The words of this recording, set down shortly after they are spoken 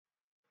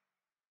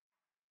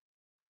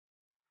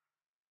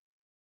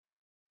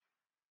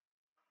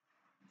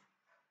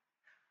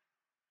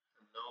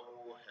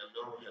Hello.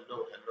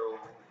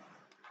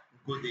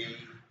 Good day.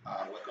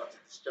 Welcome to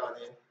this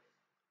channel.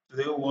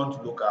 Today we want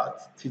to look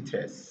at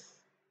t-tests,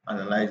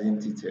 analyzing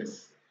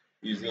t-tests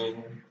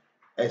using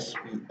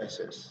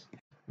SPSS.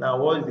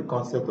 Now, what is the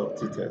concept of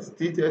t-test?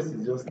 T-test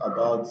is just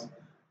about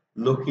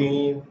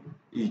looking,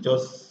 is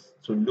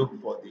just to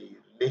look for the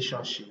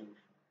relationship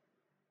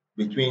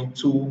between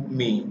two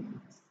means,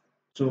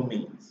 to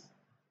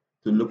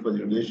look for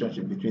the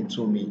relationship between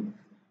two means.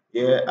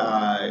 Here,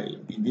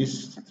 in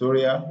this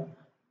tutorial,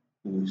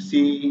 we'll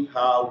see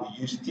how we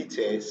use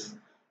t-test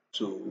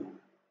to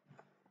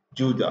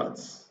do that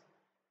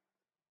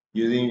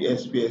using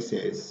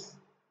SPSS,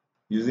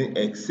 using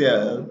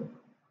Excel,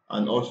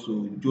 and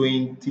also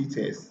doing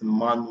t-test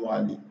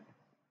manually.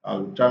 I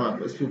will try my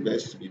best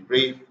to be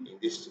brave in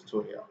this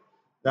tutorial.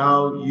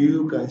 Now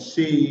you can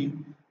see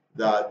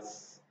that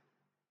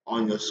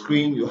on your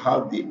screen you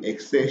have the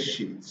Excel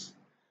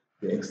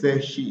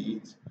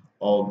sheet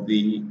of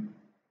the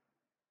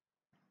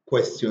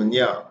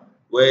questionnaire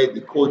where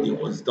the coding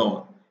was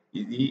done.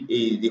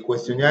 The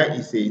questionnaire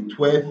is a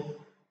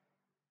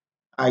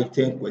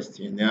 12-item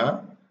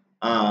questionnaire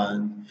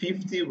and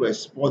 50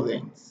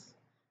 respondents,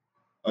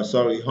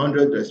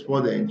 100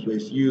 respondents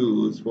was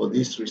used for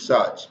this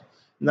research.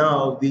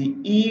 Now, the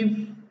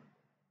if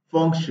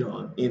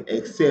function in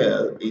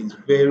Excel is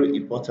very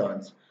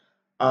important.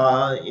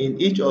 In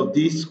each of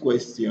these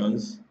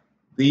questions,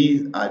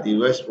 these are the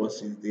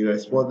responses, the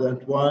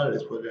respondent 1,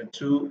 respondent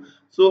 2.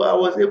 So I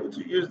was able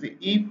to use the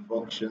if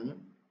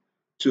function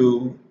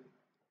to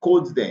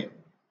code them.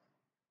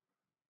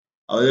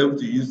 I was able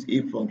to use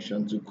if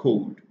function to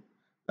code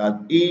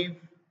that if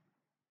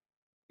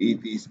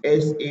it is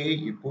SA,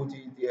 you put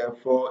it there.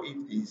 For if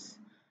it is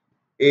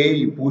A,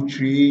 you put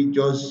 3,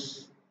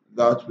 just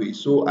that way.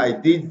 So I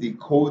did the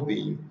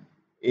coding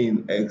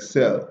in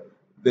Excel.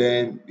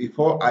 Then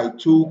before I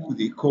took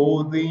the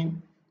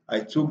coding, I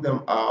took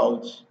them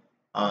out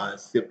and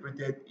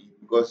separated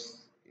it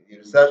because the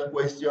research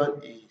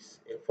question is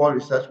a full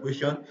research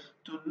question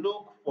to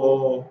look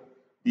for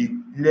the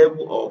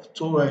level of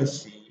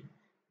tolerancy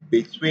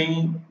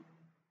between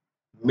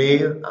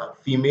male and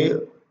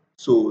female.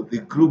 So the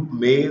group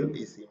male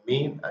is a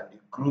mean and the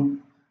group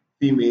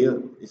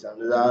female is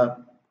another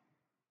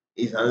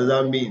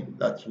mean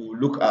that we'll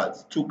look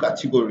at two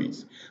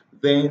categories.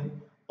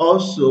 Then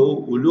also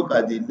we'll look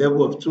at the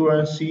level of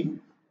tolerancy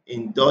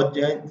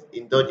indulgence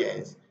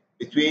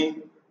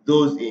between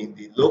those in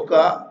the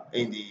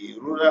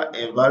rural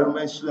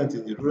environment, students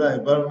in the rural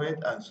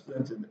environment and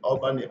students in the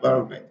urban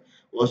environment.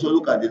 We also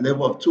look at the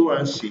level of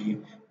tolerancy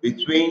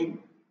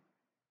between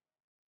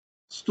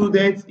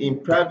students in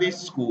private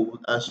school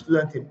and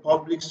students in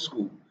public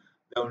school.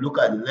 Then we look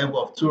at the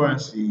level of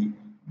truancy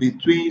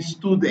between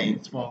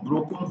students from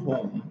broken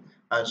home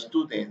and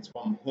students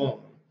from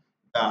home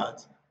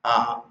that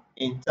are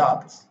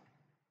intact.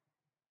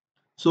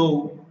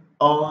 So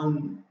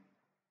on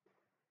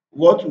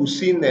what we'll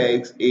see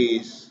next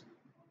is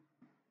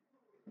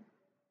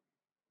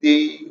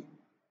the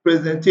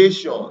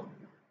presentation.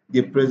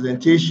 The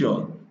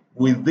presentation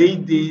we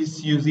did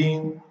this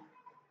using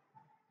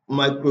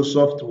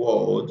Microsoft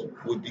Word.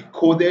 We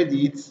decoded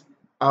it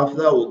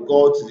after we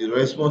got the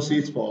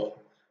responses from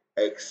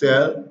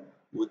Excel.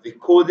 We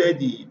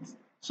decoded it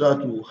so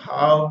that we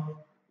have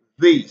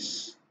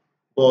this.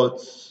 But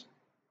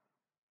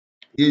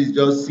this is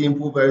just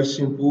simple, very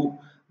simple.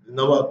 The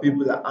number of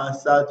people that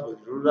answered was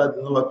rural,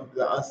 the number of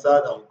people that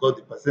answered, and we got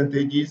the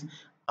percentages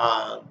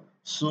and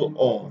so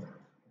on.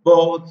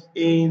 But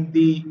in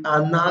the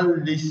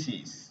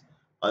analysis,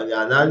 on the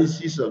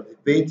analysis of the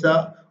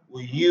data,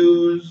 we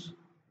use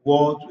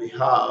what we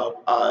have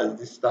as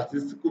the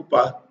statistical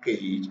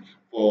package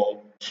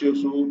for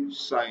social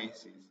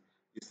sciences.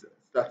 The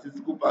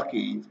statistical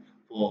package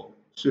for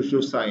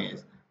social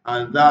science,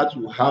 and that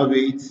will have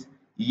it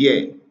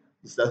here,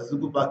 the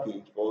statistical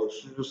package for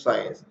social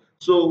science.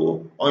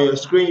 So on your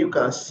screen, you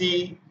can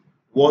see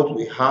what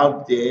we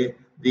have there,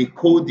 the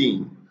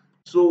coding.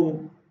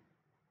 So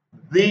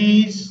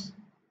these,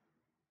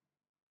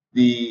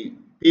 the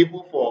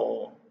people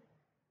for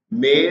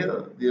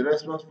male, the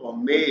response for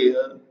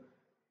male,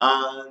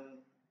 and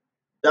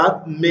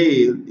that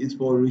male is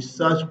for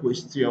research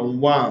question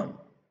 1.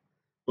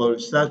 For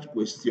research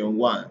question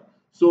 1.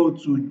 So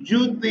to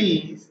do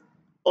this,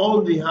 all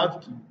we have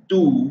to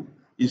do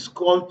is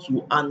come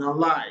to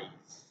analyze.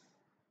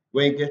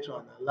 When you get to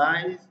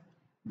analyze,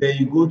 then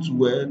you go to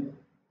where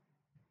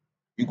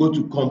you go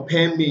to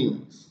compare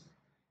means.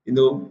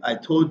 I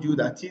told you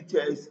that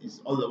t-test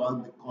is all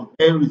about the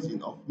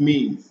comparison of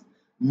means.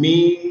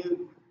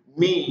 Mean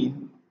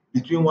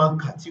between one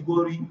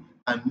category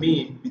and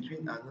mean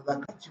between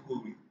another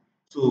category.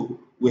 So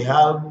we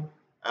have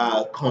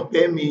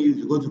compare means,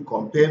 you go to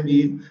compare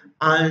means,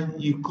 and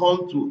you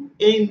come to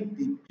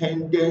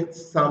independent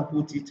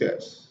sample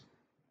t-test.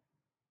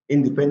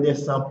 Independent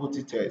sample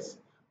t-test.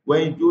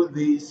 When you do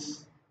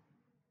this,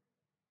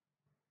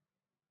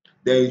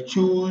 then you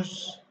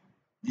choose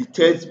the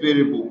test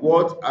variable.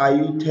 What are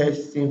you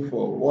testing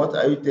for? What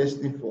are you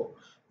testing for?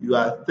 You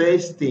are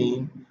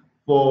testing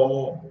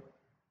for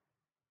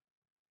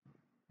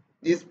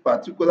this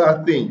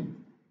particular thing.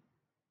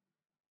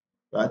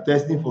 You are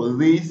testing for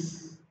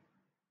this,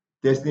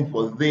 testing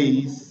for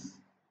this,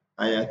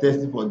 and you're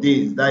testing for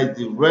this. That is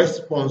the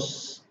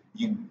response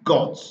you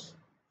got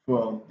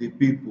from the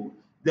people.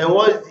 Then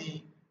what's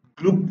the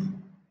group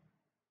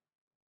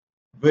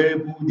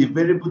variable? The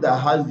variable that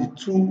has the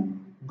two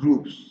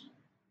groups,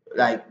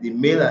 like the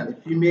male and the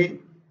female,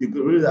 the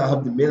group that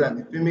have the male and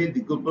the female, the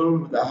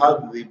group that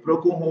have the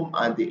broken home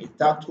and the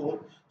intact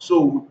home.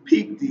 So we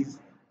pick this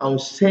and we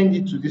send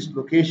it to this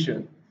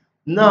location.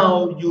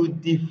 Now you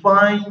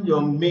define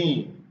your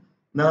main.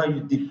 Now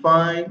you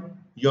define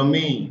your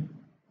main.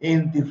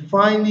 In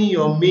defining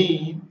your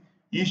main,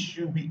 you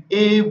should be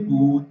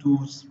able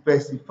to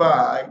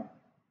specify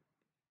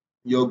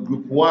your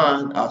group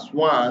one as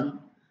one,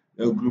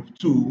 your group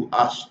two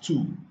as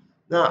two.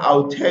 Now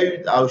I'll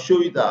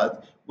show you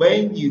that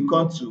when you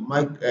come to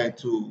when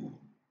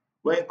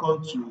you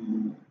come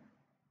to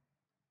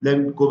let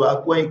me go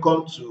back when you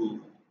come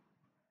to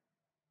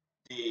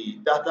the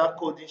data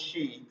coding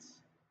sheet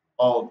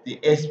of the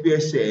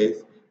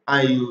SPSS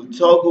and you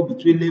toggle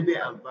between label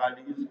and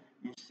values,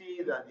 you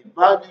see that the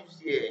values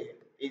here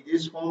in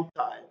this home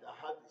type that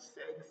have the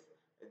sex,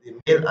 the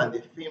male and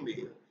the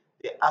female,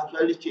 they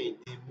actually change.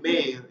 The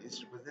male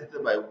is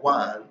represented by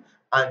one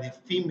and the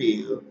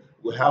female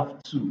will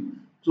have two.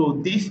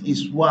 So this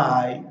is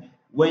why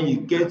when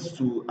you get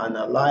to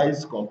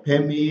analyze,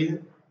 compare male,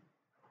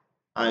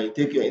 and you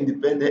take your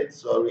independent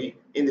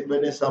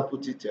sample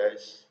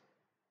t-test,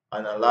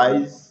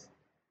 analyze,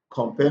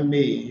 compare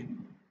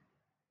main,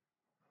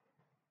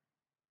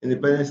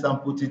 independent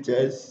sample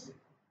t-test,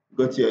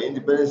 go to your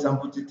independent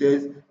sample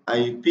t-test,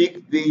 and you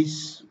pick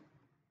this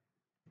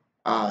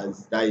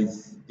as that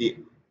is the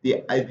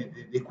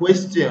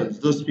questions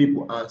those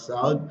people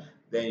answered,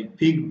 then you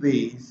pick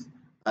this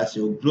as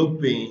your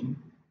grouping,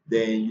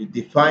 then you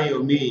define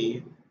your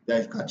main,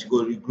 that is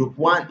category. Group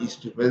one is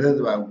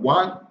represented by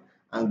one,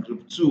 and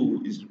group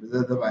two is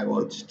represented by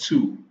what?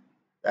 Two.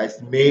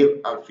 That's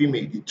male and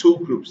female, the two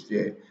groups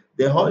there.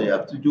 Then all you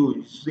have to do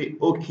is say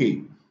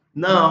okay.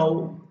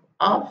 Now,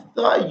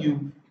 after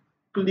you've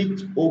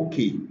clicked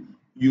OK,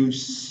 you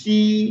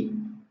see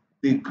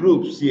the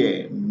groups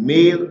here,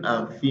 male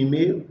and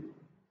female,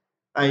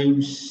 and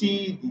you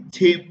see the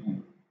table,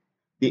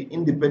 the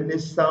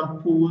independent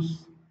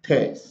samples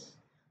test,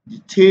 the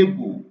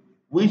table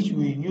which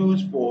we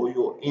use for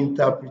your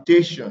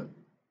interpretation.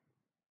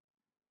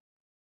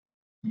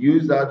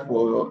 Use that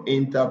for your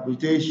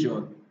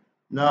interpretation.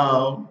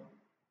 Now,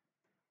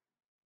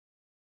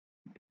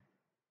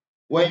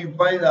 when you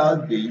find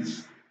out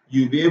this,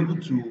 you'll be able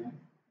to,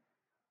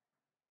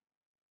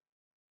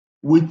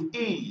 with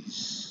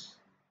ease,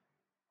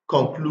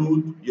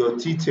 conclude your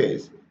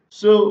t-test.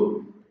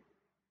 So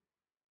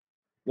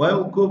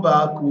when we go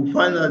back, we'll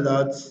find out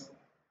that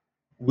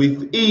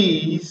with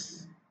ease,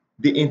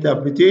 the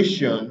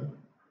interpretation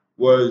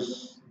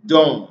was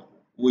done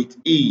with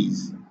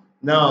ease.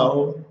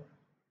 Now,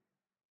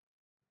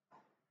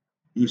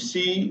 you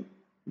see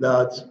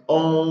that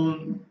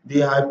on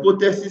the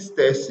hypothesis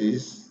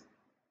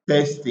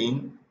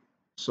testing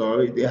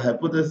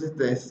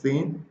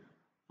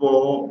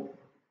for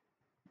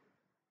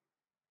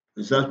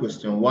research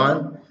question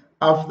one,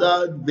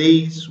 after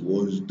this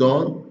was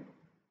done,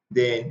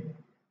 then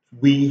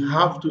we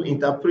have to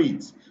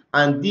interpret,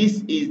 and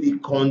this is the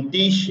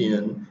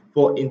condition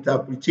for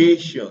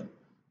interpretation.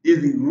 This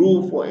is the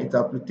rule for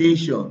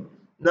interpretation.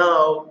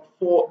 Now,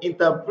 for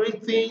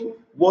interpreting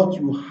what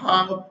you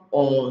have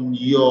on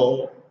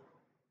your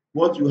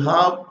what you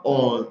have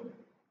on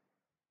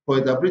for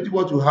interpreting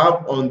what you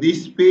have on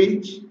this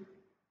page,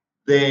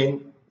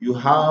 then you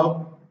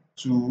have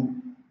to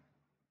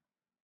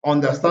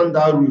understand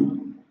that rule.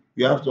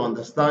 You have to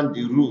understand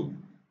the rule.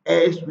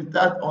 Else,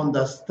 without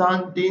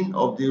understanding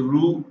of the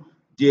rule,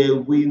 there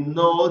will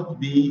not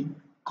be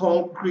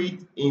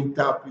concrete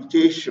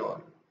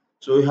interpretation.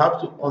 So you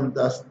have to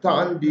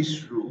understand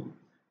this rule,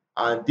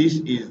 and this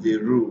is the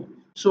rule.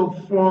 So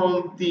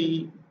from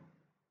this,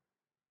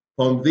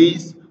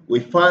 we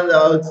found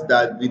out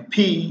that the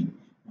p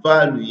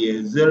value here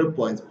is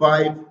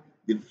 0.5.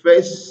 The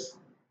first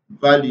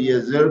value here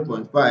is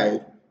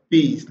 0.5.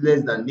 P is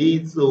less than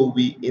 8, so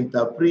we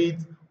interpret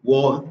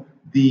what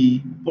the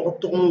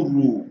bottom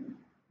rule.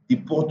 The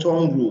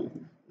bottom rule.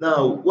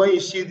 Now, when you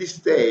see this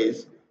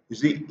test, you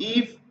see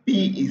if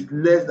p is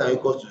less than or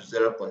equal to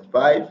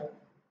 0.5,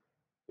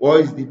 what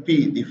is the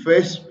p? The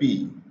first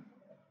p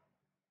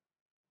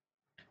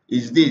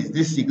is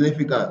this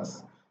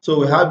significance. So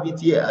we have it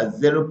here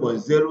as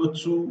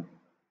 0.02,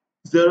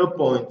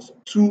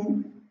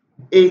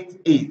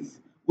 0.288,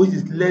 which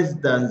is less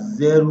than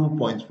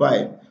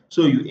 0.5.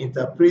 So you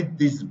interpret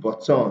this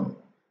button,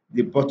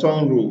 the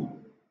button rule,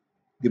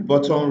 the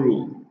button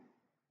rule,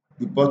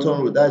 the button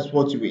rule. That's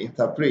what you will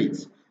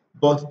interpret.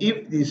 But if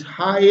it is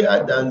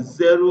higher than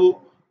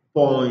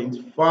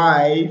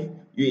 0.5,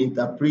 you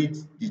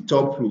interpret the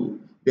top rule.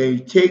 Then you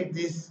take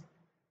this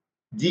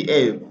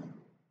df.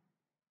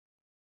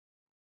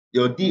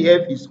 Your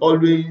df is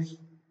always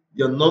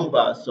your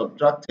number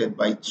subtracted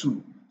by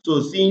 2. So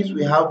since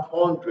we have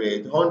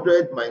 100,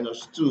 100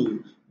 minus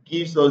 2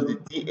 gives us the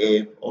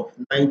DF of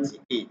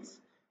 98.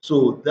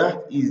 So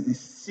that is the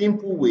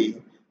simple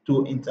way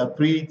to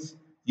interpret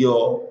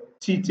your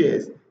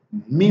t-test.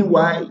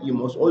 Meanwhile, you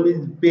must always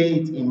bear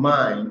it in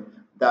mind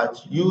that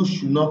you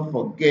should not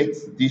forget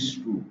this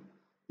rule.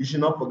 You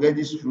should not forget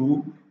this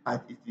rule as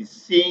it is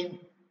seen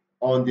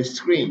on the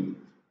screen.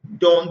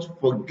 Don't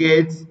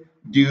forget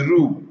the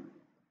rule.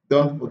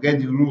 Don't forget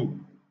the rule.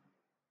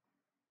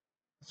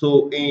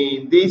 So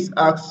in this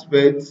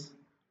aspect,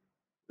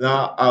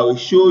 now I will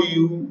show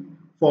you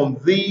from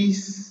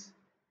this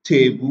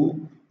table,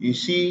 you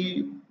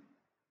see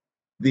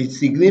the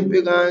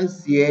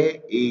significance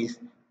here is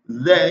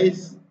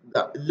lesser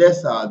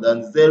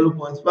than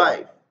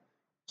 0.5.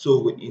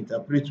 So we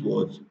interpret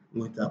what?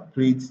 We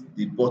interpret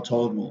the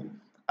button rule.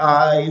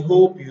 I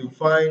hope you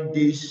find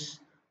this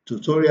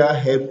tutorial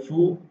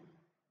helpful.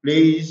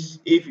 Please,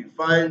 if you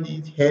find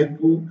it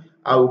helpful,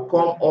 I will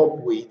come up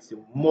with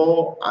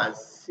more and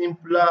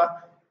simpler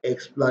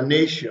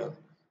explanation.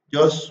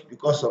 Just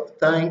because of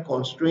time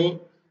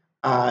constraint,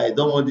 I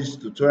don't want this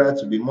tutorial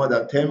to be more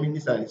than 10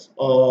 minutes and it's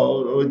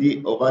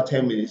already over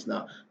 10 minutes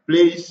now.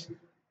 Please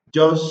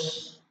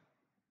just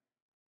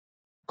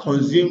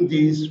consume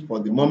this for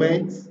the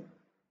moment.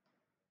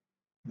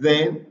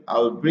 Then I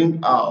will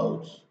bring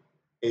out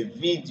a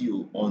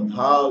video on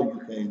how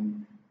you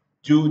can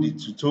do the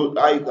tutorial,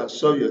 how you can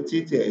solve your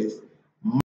t-test